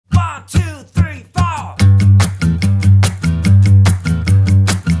2, 3, 4.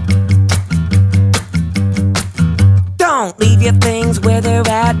 Don't leave your things where they're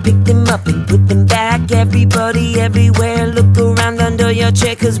at. Pick them up and put them back. Everybody, everywhere, look around under your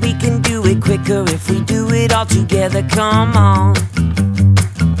chair, 'cause we can do it quicker if we do it all together. Come on.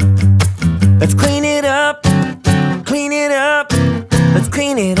 Let's clean it up. Clean it up. Let's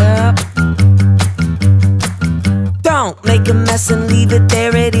clean it up. Don't make a mess and leave it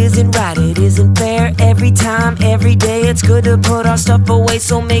there. It isn't right, it isn't fair. Every time, every day, it's good to put our stuff away.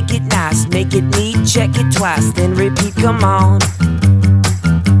 So make it nice, make it neat, check it twice, then repeat, come on.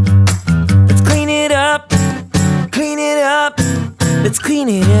 Let's clean it up, clean it up. Let's clean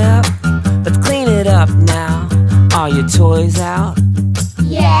it up, let's clean it up now. Are your toys out?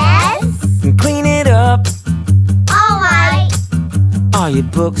 Yes. And clean it up. Alright. Are your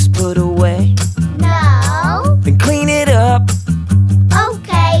books put away? No. Then clean it up.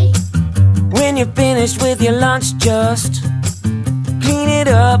 Okay. When you're finished with your lunch, just clean it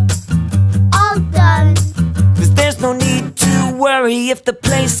up. All done. 'Cause there's no need to worry if the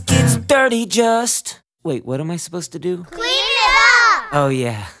place gets dirty. Just wait, what am I supposed to do? Clean it up. Oh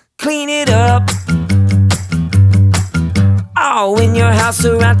yeah, clean it up. Oh, in your house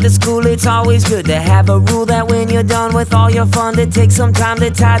or at the school, it's always good to have a rule that when you're done with all your fun, to take some time to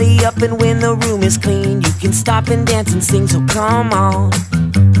tidy up. And when the room is clean, you can stop and dance and sing, so come on.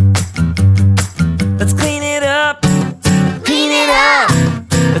 Let's clean it up. Clean it up.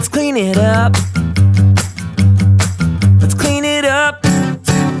 Let's clean it up. Let's clean it up.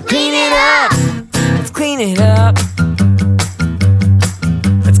 Clean it up. Let's clean it up.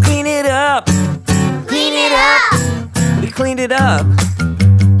 Let's clean it up. Clean it up. We cleaned it up.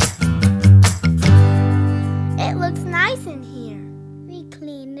 It looks nice in here. We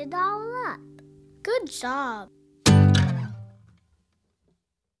cleaned it all up. Good job.